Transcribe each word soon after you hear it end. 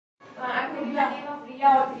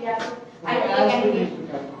Priya or Priya. I will take any name.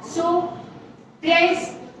 So Priya is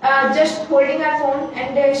just holding her phone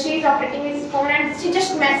and she is operating his phone and she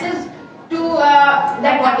just messages to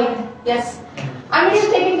that body. Yes. Amit is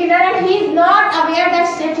taking dinner and he is not aware that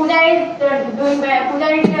Pooja is doing Pooja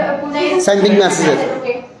is sending messages.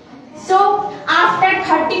 Okay. So after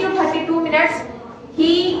 30 to 32 minutes,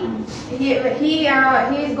 he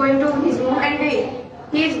is going to his room and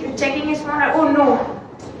he is checking his phone. Oh no!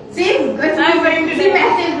 See,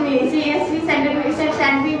 messaged me. She sent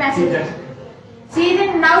me message. See,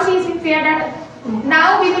 then now she is in fear that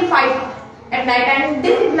now we will fight at night and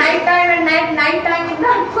this is night time and night time is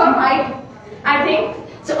not for fight. I think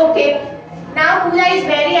so. Okay. Now Pooja is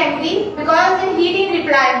very angry because he didn't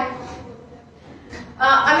reply.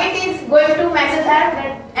 Amit is going to message her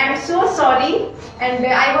that I'm so sorry and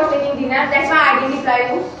I was taking dinner. That's why I didn't reply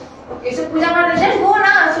you. Okay. So Pooja was just go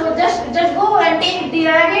now. So just go and take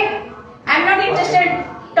dinner again. I'm not interested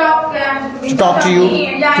to talk to you.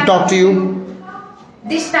 To talk to you.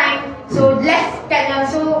 This time. So let's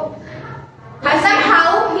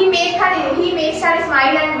somehow he makes her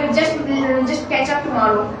smile and just catch up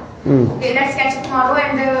tomorrow. Okay, let's catch up tomorrow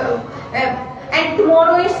and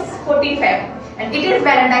tomorrow is 14th Feb and it is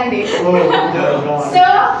Valentine's Day. So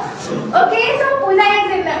okay, so Pooja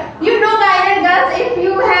is in. You know, guys and girls, if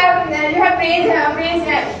you have praise,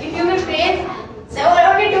 if you will praise, so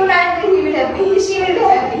only 2 lines he will help me. She will be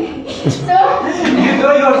happy. So you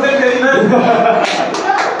know yourself very well.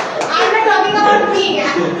 I'm not talking about me.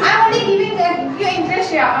 I'm only giving you interest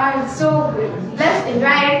here. So let's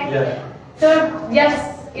enjoy it. Yeah. So yes,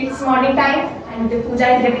 it's morning time and Pooja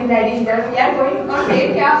is getting ready. We are going on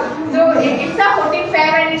date here. So it's a 14th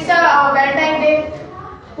Feb and it's a Valentine's Day.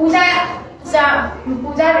 Pooja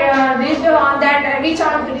reaches on that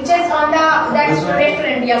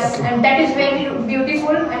restaurant. Yes, and that is very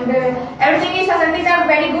beautiful and everything is facilities are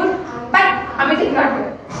very good. But Amit is not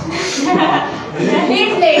good. He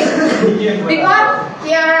is late because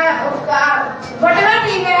whatever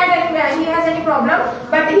he has any problem,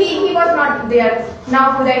 but he was not there.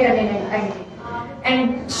 Now Pooja is angry,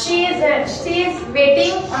 and she is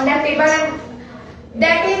waiting on that table, and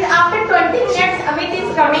that is after 20 minutes Amit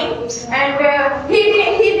is coming, and he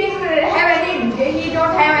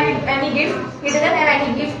don't have any gift. He doesn't have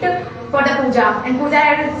any gift for the Pooja, and Pooja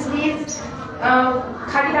is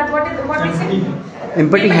what is it?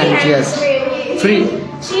 Empty hands, yes. Free.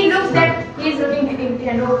 She looks that he is looking empty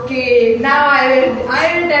and okay. Now I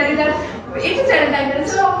will tell you that it is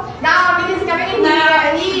Valentine's. So now Amit is coming in.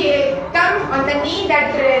 He come on the knee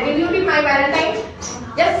that will you be my Valentine?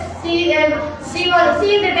 Just she was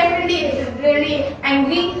definitely really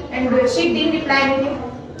angry and she didn't reply anything.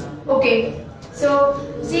 Okay. So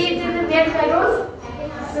she didn't get my rose.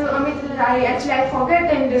 So Amit, I forget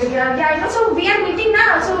and I know. So we are meeting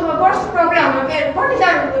now. So what's the problem? What is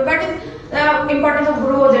the importance of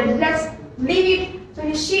rose? And let's leave it. So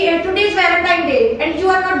today is Valentine's Day and you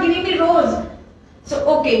are not giving me rose. So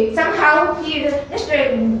okay, somehow he just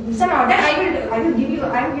somehow that I will give you.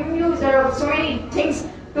 I am giving you so many things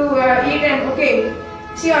to eat and okay.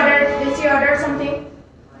 She ordered something.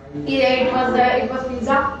 It was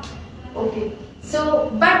pizza. Okay. So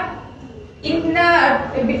but in the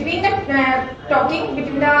between the talking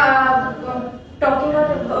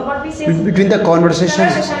what we say between the conversation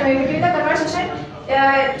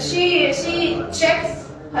she checks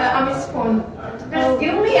Amit's phone.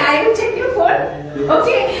 Give me, I will check your phone.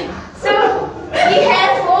 Okay. So he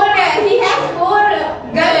has four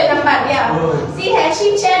girl number. Yeah.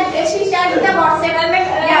 She checked the WhatsApp and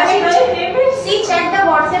she checked the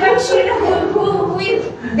WhatsApp and she who is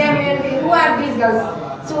them, who are these girls.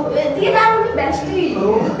 So these are the bestie.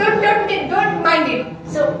 Don't mind it.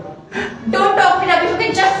 So don't talk with her.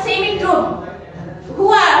 Okay, just say me truth.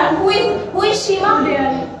 Who is Shiva?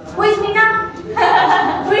 Who is Nina?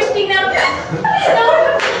 Who is Tina? So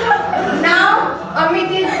now Amit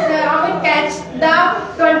catch the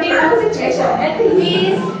 22 situation and he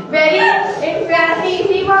is very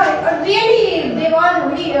he was really they were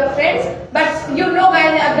really friends, but you know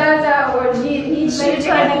guys girls he's very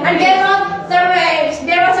and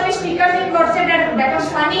there was some stickers in WhatsApp that was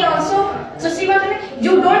funny also. So she was like,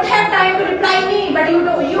 you don't have time to reply me, but you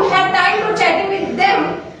have time to chatting with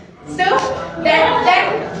them. So that's a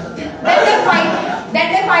fight.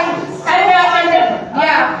 That's a fight.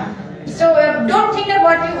 Yeah. So don't think that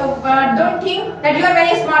you are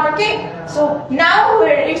very smart. Okay. So now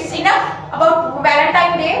it's enough about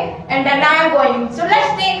Valentine's Day, and now I am going. So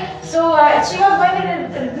let's take. So she was going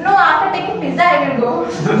to no after taking pizza I will go.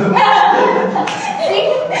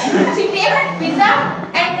 she takes pizza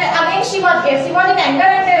and again she was in anger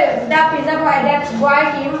and the pizza boy, that boy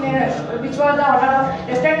came, which was the owner of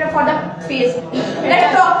restaurant, for the fees.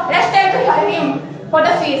 Let's tell him for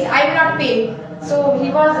the fees. I will not pay. So he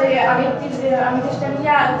was Amit is telling,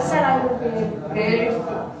 yeah, sir, I will pay.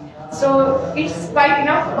 So it's quite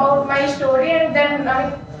enough about my story, and then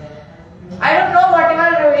I don't know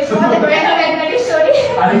whatever it was a very story.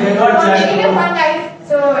 I cannot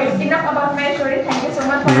So it's enough about my story. Thank you so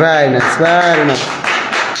much. Very nice, very nice.